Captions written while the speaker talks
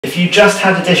if you just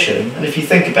had addition, and if you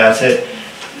think about it,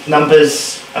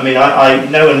 numbers, I mean,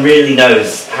 no one really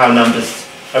knows how numbers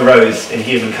arose in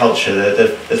human culture.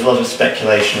 There's a lot of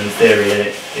speculation and theory, and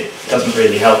it doesn't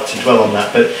really help to dwell on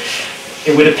that, but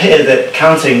it would appear that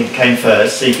counting came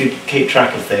first, so you could keep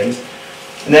track of things,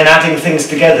 and then adding things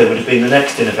together would have been the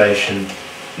next innovation.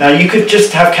 Now, you could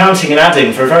just have counting and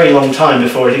adding for a very long time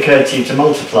before it occurred to you to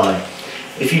multiply.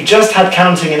 If you just had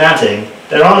counting and adding,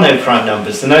 there are no prime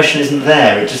numbers. The notion isn't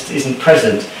there, it just isn't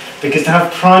present. Because to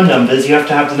have prime numbers, you have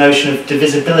to have the notion of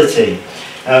divisibility.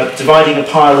 Dividing a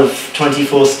pile of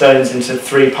 24 stones into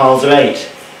 3 piles of 8.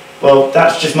 Well,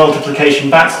 that's just multiplication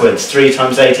backwards. 3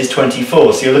 times 8 is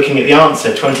 24. So you're looking at the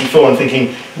answer, 24, and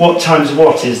thinking, what times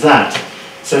what is that?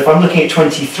 So if I'm looking at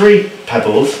 23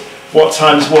 pebbles, what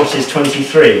times what is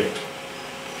 23?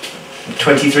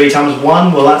 23 times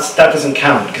 1? Well, that doesn't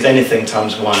count, because anything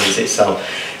times 1 is itself.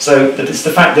 So it's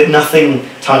the fact that nothing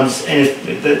times,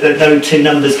 that no two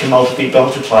numbers can be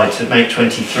multiplied to make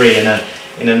 23 in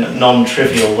a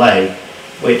non-trivial way,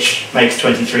 which makes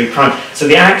 23 prime. So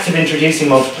the act of introducing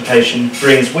multiplication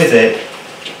brings with it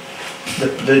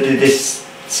this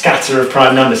scatter of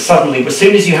prime numbers. Suddenly, as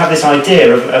soon as you have this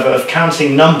idea of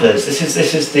counting numbers, this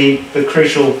is the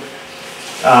crucial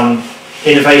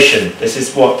innovation. This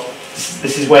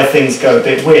is where things go a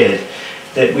bit weird.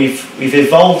 That we've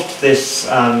evolved this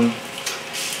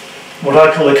what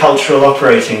I call a cultural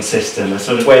operating system, a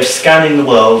sort of way of scanning the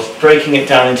world, breaking it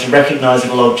down into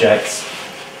recognisable objects.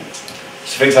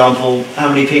 So, for example, how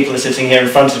many people are sitting here in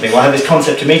front of me? Well, I have this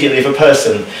concept immediately of a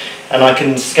person, and I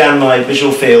can scan my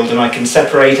visual field, and I can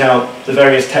separate out the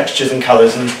various textures and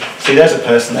colours, and see there's a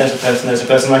person, there's a person, there's a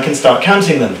person, and I can start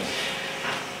counting them.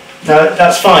 Now,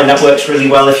 that's fine, that works really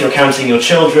well if you're counting your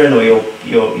children, or your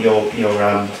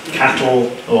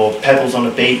cattle, or pebbles on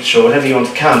a beach, or whatever you want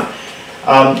to count.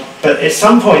 But at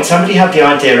some point, somebody had the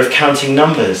idea of counting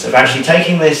numbers, of actually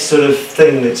taking this sort of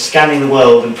thing that's scanning the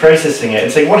world and processing it,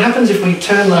 and saying, what happens if we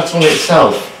turn that on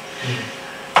itself?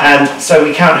 And so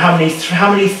we count how many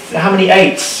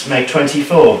 8s make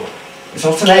 24. It's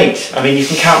not an 8. I mean, you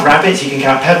can count rabbits, you can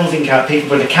count pebbles, you can count people,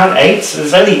 but to count 8s,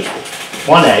 there's only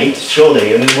 1 8,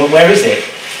 surely, and where is it?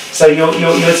 So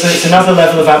it's another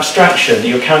level of abstraction.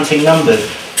 You're counting numbers,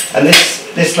 and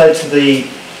this led to the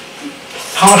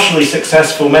partially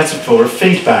successful metaphor of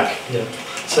feedback. Yeah.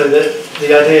 So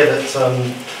the idea that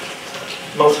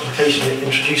multiplication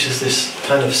introduces this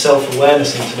kind of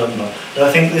self-awareness into number, and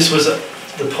I think this was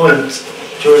the point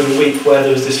during the week where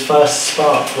there was this first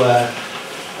spark where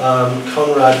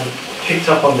Conrad picked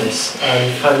up on this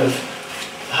and kind of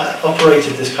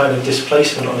operated this kind of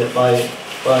displacement on it by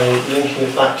linking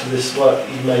it back to this work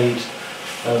you made.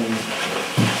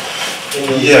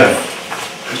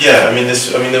 Yeah. I mean,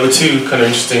 there were two kind of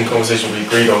interesting conversations we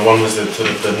agreed on. One was the sort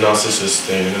of the Narcissus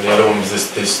thing, and then the other one was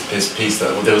this piece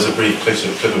that there was a brief clip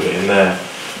of it in there,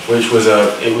 which was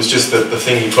it was just the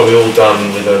thing you've probably all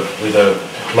done with a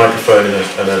microphone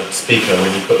and a speaker,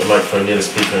 when you put the microphone near the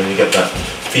speaker and you get that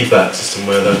feedback system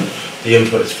where the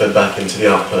input is fed back into the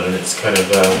output, and it's kind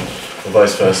of or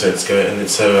vice versa. It's going, and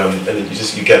it's so and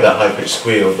you get that high pitched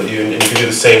squeal. But you can do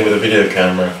the same with a video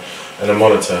camera and a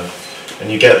monitor,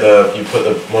 and you put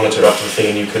the monitor up to the thing,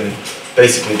 and you can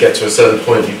basically get to a certain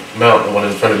point. You mount the one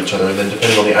in front of each other, and then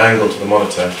depending on the angle to the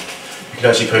monitor, you can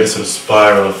actually create a sort of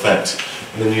spiral effect.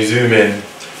 And then you zoom in,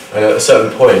 and at a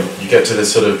certain point, you get to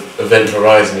this sort of event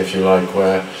horizon, if you like,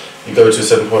 where you go to a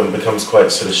certain point and it becomes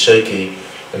quite sort of shaky,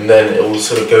 and then it will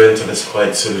sort of go into this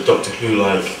quite sort of Doctor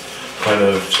Who-like kind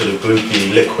of sort of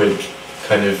gloopy liquid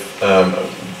kind of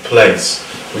place,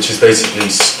 which is basically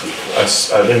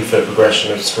an infinite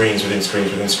progression of screens within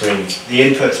screens within screens.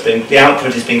 The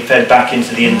output is being fed back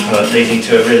into the input, leading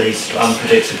to a really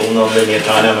unpredictable, non-linear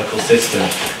dynamical system.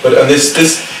 But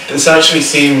this actually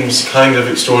seems kind of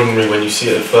extraordinary when you see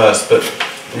it at first, but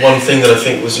one thing that I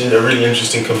think was a really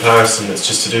interesting comparison that's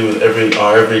just to do with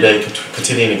our everyday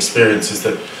quotidian experience is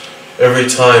that every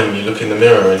time you look in the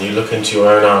mirror and you look into your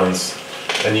own eyes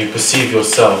and you perceive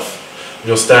yourself,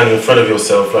 you're standing in front of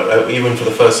yourself, like even for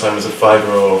the first time as a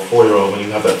 5-year-old or 4-year-old, when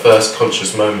you have that first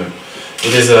conscious moment,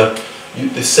 it is the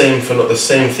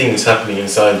same thing is happening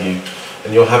inside you,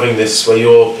 and you're having this where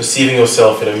you're perceiving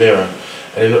yourself in a mirror,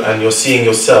 and you're seeing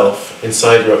yourself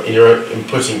inside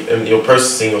you're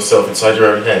processing yourself inside your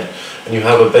own head, and you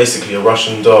have basically a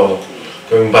Russian doll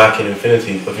going back in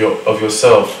infinity of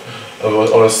yourself,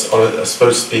 so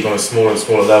to speak, on a smaller and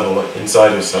smaller level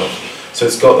inside yourself. So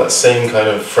it's got that same kind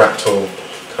of fractal,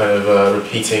 kind of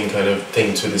repeating kind of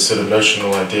thing to this sort of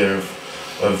notional idea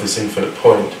of this infinite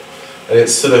point. And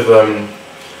it's sort of,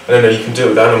 I don't know, you can do it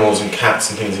with animals and cats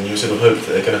and things, and you sort of hope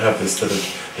that they're going to have this sort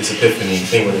of this epiphany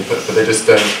thing when they put, but they just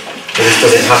don't. It just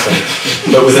doesn't happen.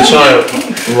 But with a child,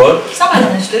 what? Some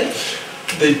animals do.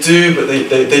 They do, but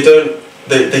they don't.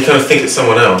 They kind of think it's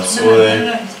someone else, No, or they.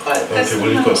 no, it's quite. Okay,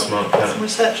 well you've got a smart cat. Some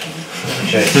research.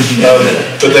 Okay.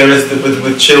 But there is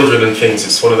with children and things.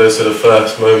 It's one of those sort of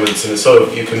first moments, and it's sort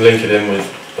of you can link it in with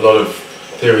a lot of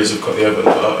theories of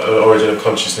the origin of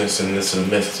consciousness and the sort of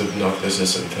myths of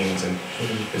Narcissus and things, and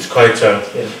it's quite.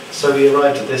 Yeah. So we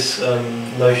arrived at this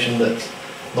notion that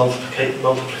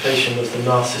multiplication was the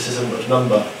narcissism of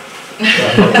number.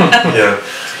 Yeah,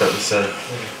 that was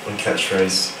one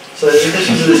catchphrase. So in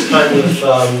addition to this kind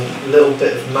of little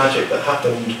bit of magic that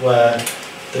happened where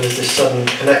there was this sudden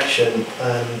connection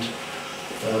and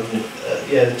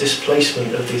the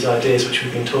displacement of these ideas which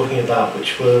we've been talking about,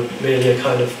 which were merely a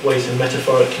kind of way to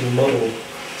metaphorically model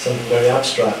something very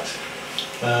abstract.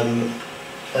 And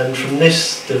from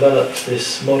this developed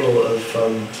this model of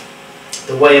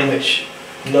the way in which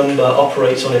number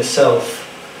operates on itself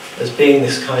as being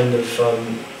this kind of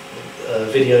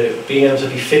video, being able to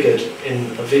be figured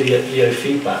in a video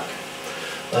feedback.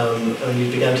 And we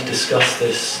began to discuss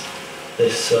this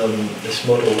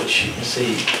model, which you can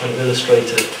see kind of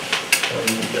illustrated on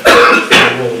the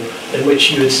wall, in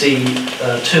which you would see 2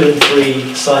 and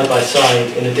 3 side by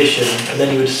side in addition, and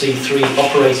then you would see 3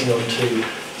 operating on 2,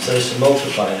 so as to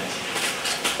multiply it.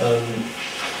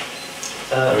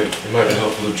 It might be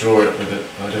helpful to draw it with it.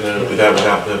 I don't know,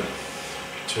 without the.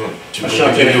 You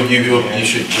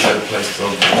should have a place to.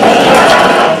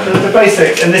 The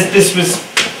basic, and this was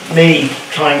me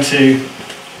trying to.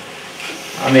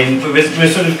 I mean, we were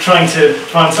sort of trying to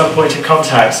find some point of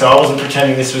contact, so I wasn't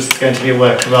pretending this was going to be a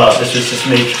work of art. This was just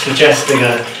me suggesting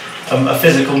a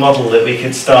physical model that we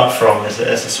could start from as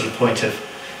a sort of point of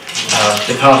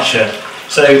departure.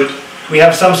 So we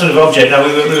have some sort of object. Now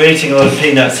we were eating a lot of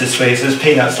peanuts this week, so there's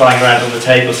peanuts lying around on the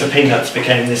table, so peanuts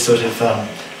became this sort of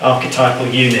archetypal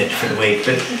unit for the week.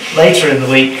 But later in the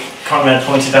week, Conrad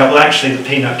pointed out, well, actually the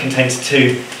peanut contains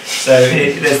 2. So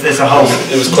there's a whole.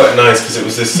 It was quite nice because it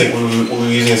was this thing. We were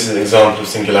using this as an example of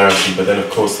singularity, but then of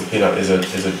course the peanut is a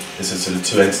sort of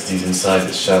 2 entities inside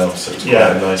this shell. So it's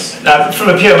quite nice. Now, from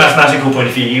a pure mathematical point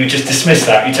of view, you would just dismiss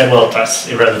that. You'd say, well, that's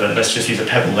irrelevant. Let's just use a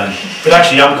pebble then. But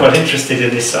actually, I'm quite interested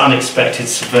in this unexpected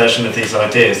subversion of these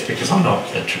ideas because I'm not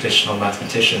a traditional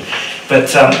mathematician. But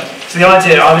so the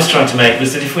idea I was trying to make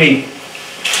was that if we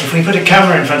put a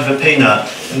camera in front of a peanut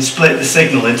and split the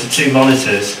signal into 2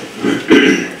 monitors,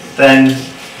 then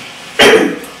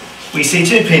we see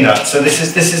 2 peanuts. So this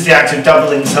is the act of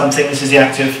doubling something. This is the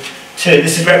act of 2.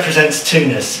 This represents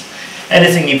 2-ness.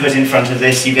 Anything you put in front of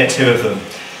this, you get 2 of them.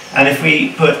 And if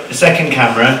we put a second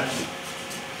camera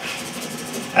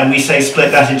and we say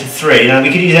split that into 3, now we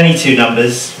could use any 2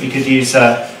 numbers. We could use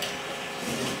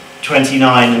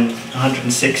 29 and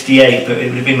 168, but it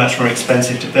would have been much more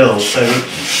expensive to build. So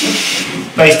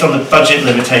based on the budget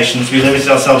limitations, we limited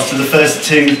ourselves to the first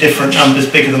 2 different numbers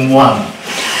bigger than 1.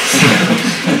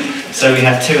 So we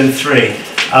had 2 and 3.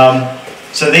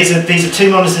 So these are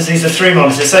 2 monitors, these are 3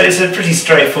 monitors. So it's a pretty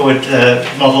straightforward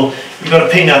model. You've got a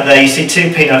peanut there, you see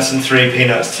 2 peanuts and 3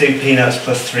 peanuts. 2 peanuts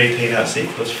plus 3 peanuts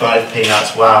equals 5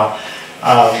 peanuts, wow.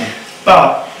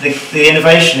 But the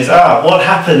innovation is, what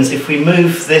happens if we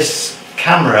move this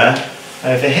camera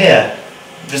over here?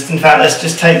 In fact, let's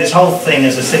just take this whole thing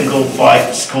as a single byte,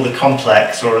 it's called a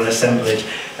complex or an assemblage,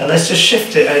 and let's just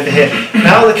shift it over here.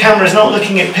 Now the camera is not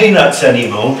looking at peanuts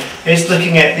anymore, it's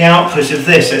looking at the output of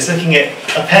this. It's looking at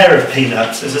a pair of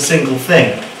peanuts as a single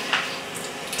thing.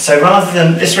 So rather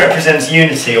than, this represents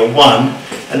unity or 1,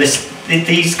 and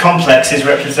these complexes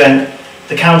represent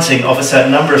the counting of a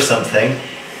certain number of something.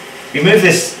 We move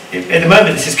this, at the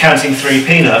moment this is counting 3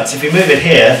 peanuts. If we move it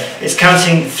here, it's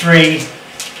counting 3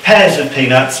 pairs of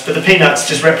peanuts, but the peanuts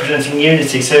just representing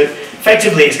unity. So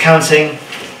effectively it's counting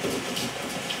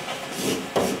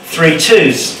 3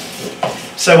 2s.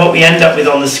 So what we end up with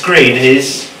on the screen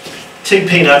is 2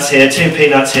 peanuts here, 2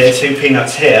 peanuts here, 2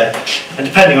 peanuts here. And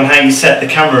depending on how you set the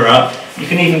camera up, you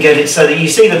can even get it so that you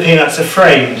see the peanuts are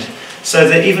framed. So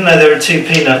that even though there are 2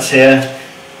 peanuts here,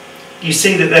 you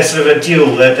see that they're sort of a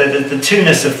dual, the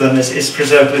 2-ness of them is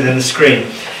preserved within the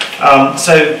screen.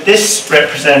 So this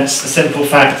represents the simple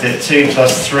fact that 2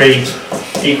 plus 3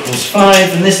 equals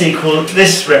 5, and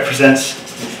this represents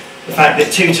the fact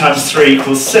that 2 times 3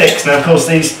 equals 6. Now of course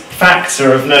these facts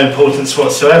are of no importance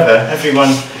whatsoever.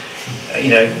 Everyone,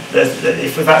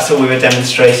 if that's all we were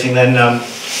demonstrating, then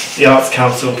the Arts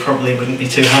Council probably wouldn't be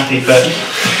too happy, but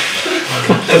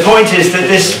the point is that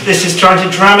this is trying to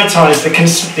dramatise the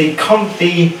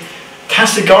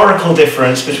categorical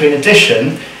difference between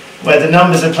addition, where the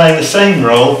numbers are playing the same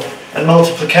role, and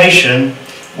multiplication,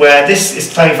 where this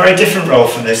is playing a very different role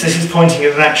from this. This is pointing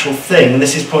at an actual thing, and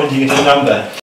this is pointing at a number.